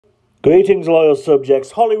Greetings, loyal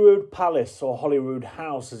subjects. Holyrood Palace, or Holyrood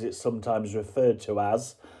House as it's sometimes referred to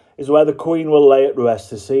as, is where the Queen will lay at rest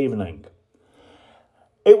this evening.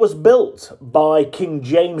 It was built by King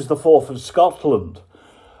James IV of Scotland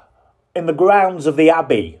in the grounds of the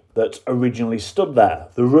abbey that originally stood there.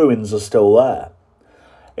 The ruins are still there.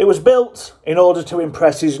 It was built in order to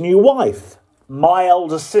impress his new wife, my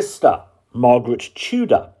elder sister, Margaret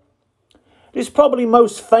Tudor. It is probably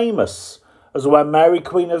most famous as when Mary,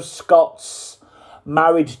 Queen of Scots,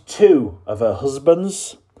 married two of her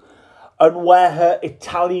husbands, and where her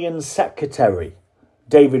Italian secretary,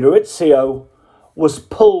 David Rizzio, was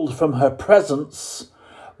pulled from her presence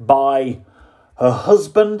by her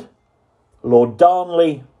husband, Lord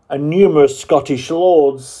Darnley, and numerous Scottish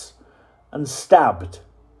lords, and stabbed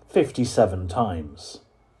 57 times.